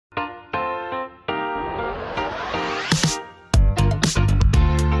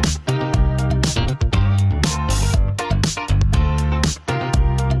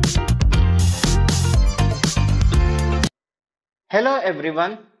Hello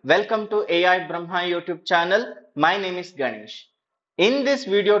everyone, welcome to AI Brahma YouTube channel. My name is Ganesh. In this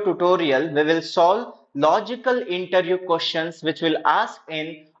video tutorial, we will solve logical interview questions which will ask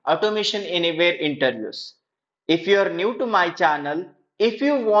in Automation Anywhere interviews. If you are new to my channel, if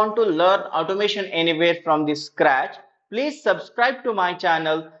you want to learn Automation Anywhere from the scratch, please subscribe to my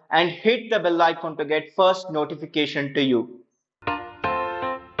channel and hit the bell icon to get first notification to you.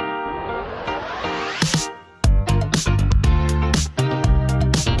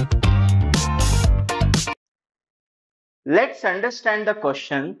 Let's understand the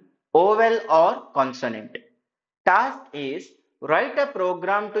question vowel or consonant. Task is write a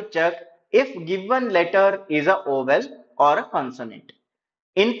program to check if given letter is a vowel or a consonant.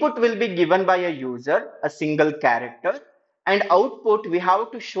 Input will be given by a user, a single character, and output we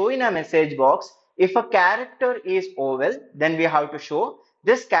have to show in a message box. If a character is vowel, then we have to show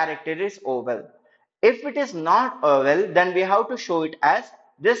this character is vowel. If it is not vowel, then we have to show it as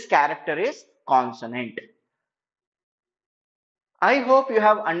this character is consonant. I hope you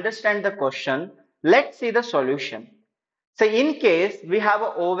have understand the question. Let's see the solution. So in case we have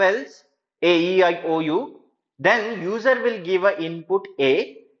a vowels A, E, I, O, U, then user will give a input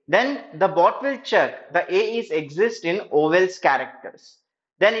A, then the bot will check the A is exist in vowels characters.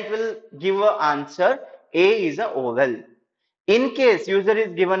 Then it will give a answer A is a vowel. In case user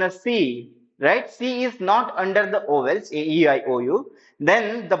is given a C, right? C is not under the vowels A, E, I, O, U,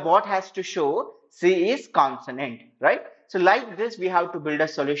 then the bot has to show C is consonant, right? So like this, we have to build a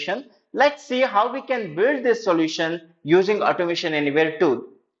solution. Let's see how we can build this solution using Automation Anywhere tool.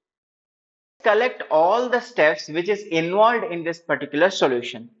 Collect all the steps which is involved in this particular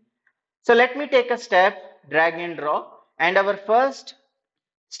solution. So let me take a step, drag and drop, and our first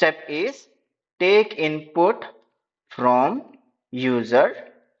step is take input from user,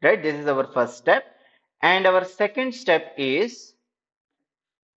 right? This is our first step. And our second step is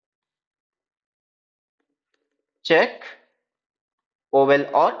check vowel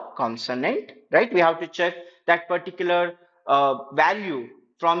or consonant, right? We have to check that particular value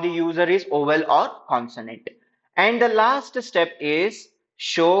from the user is vowel or consonant. And the last step is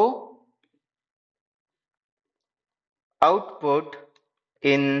show output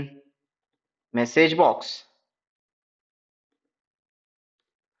in message box,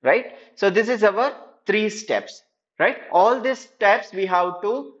 right? So this is our three steps, right? All these steps we have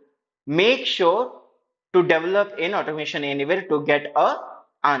to make sure to develop in Automation Anywhere to get a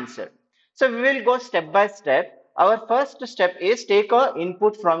answer. So we will go step by step. Our first step is take a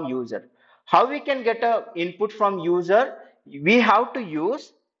input from user. How we can get a input from user? We have to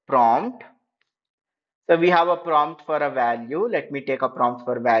use prompt. So we have a prompt for a value. Let me take a prompt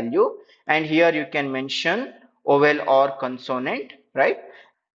for value, and here you can mention vowel or consonant, right?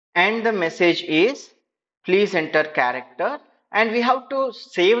 And the message is please enter character, and we have to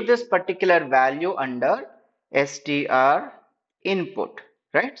save this particular value under str input,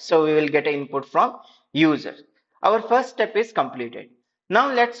 right? So we will get an input from user. Our first step is completed.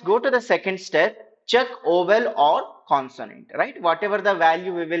 Now let's go to the second step, check vowel or consonant, right? Whatever the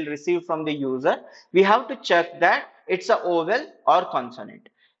value we will receive from the user, we have to check that it's a vowel or consonant.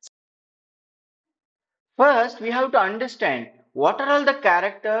 First, we have to understand what are all the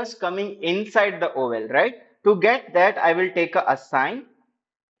characters coming inside the vowel, right? To get that, I will take a assign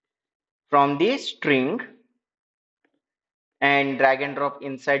from the string and drag and drop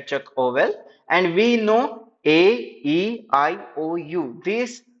inside check vowel. And we know A, E, I, O, U.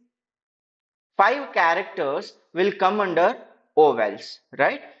 These 5 characters will come under vowels,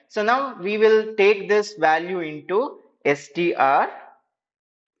 right? So now we will take this value into str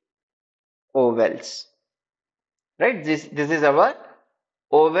vowels, right? This is our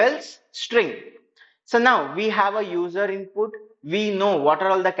vowels string. So now we have a user input. We know what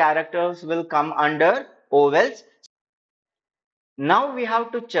are all the characters will come under vowels. Now we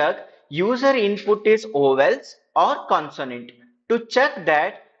have to check user input is vowels or consonant. To check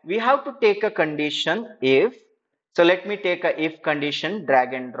that, we have to take a condition if. So let me take a if condition,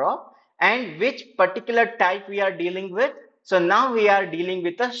 drag and drop, and which particular type we are dealing with. So now we are dealing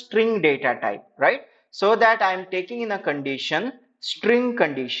with a string data type, right? So that I am taking in a condition, string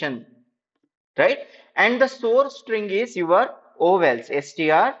condition, right? And the source string is your vowels,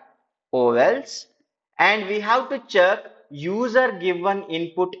 str vowels, and we have to check user given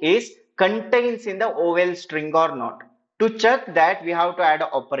input is contains in the vowel string or not. To check that, we have to add an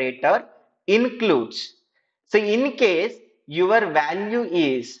operator includes. So in case your value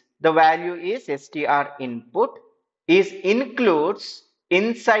is the value is str input is includes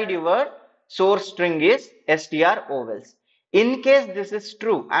inside your source string is str vowels. In case this is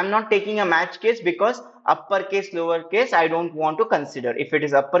true, I'm not taking a match case because uppercase, lowercase, I don't want to consider. If it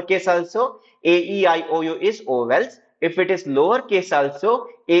is uppercase also, A, E, I, O, U is vowels. If it is lowercase also,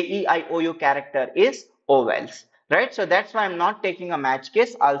 A, E, I, O, U character is vowels. Right? So that's why I'm not taking a match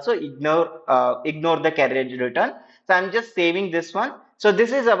case. Also ignore the carriage return. So I'm just saving this one. So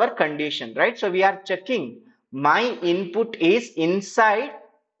this is our condition, right? So we are checking my input is inside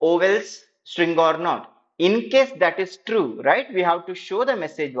vowels string or not. In case that is true, right? We have to show the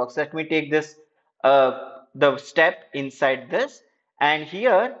message box. Let me take this the step inside this, and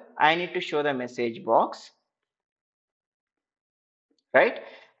here I need to show the message box, right?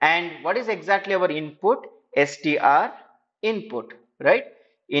 And what is exactly our input? str input, right?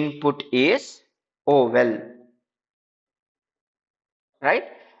 Input is vowel, right?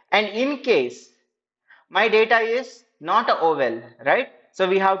 And in case my data is not a vowel, right? So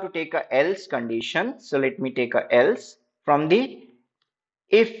we have to take a else condition. So let me take a else from the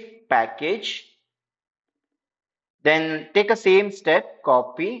if package. Then take a same step,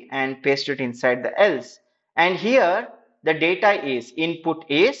 copy and paste it inside the else. And here the data is input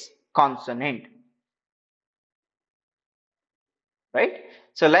is consonant, right?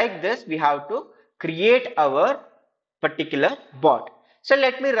 So like this, we have to create our particular bot. So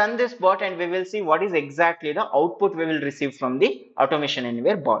let me run this bot and we will see what is exactly the output we will receive from the Automation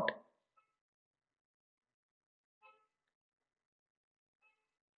Anywhere bot.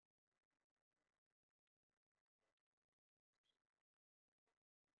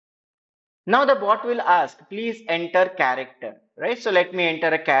 Now the bot will ask, please enter character, right? So let me enter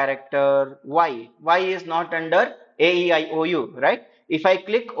a character Y. Y is not under A, E, I, O, U, right? If I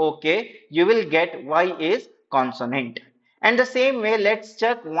click OK, you will get Y is consonant. And the same way, let's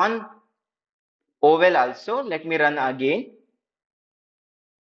check one vowel also. Let me run again.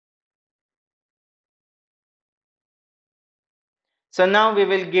 So now we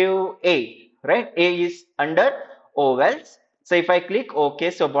will give A, right? A is under vowels. So if I click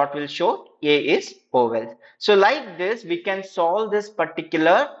OK, so what will show? A is vowels. So like this, we can solve this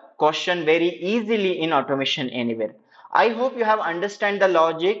particular question very easily in Automation Anywhere. I hope you have understand the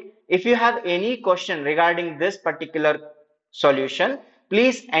logic. If you have any question regarding this particular solution,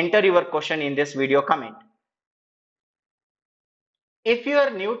 please enter your question in this video comment. If you are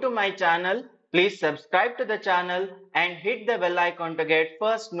new to my channel, please subscribe to the channel and hit the bell icon to get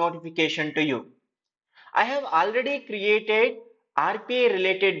first notification to you. I have already created RPA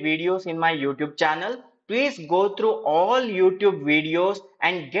related videos in my YouTube channel. Please go through all YouTube videos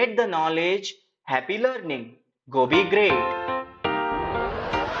and get the knowledge. Happy learning. Go be great.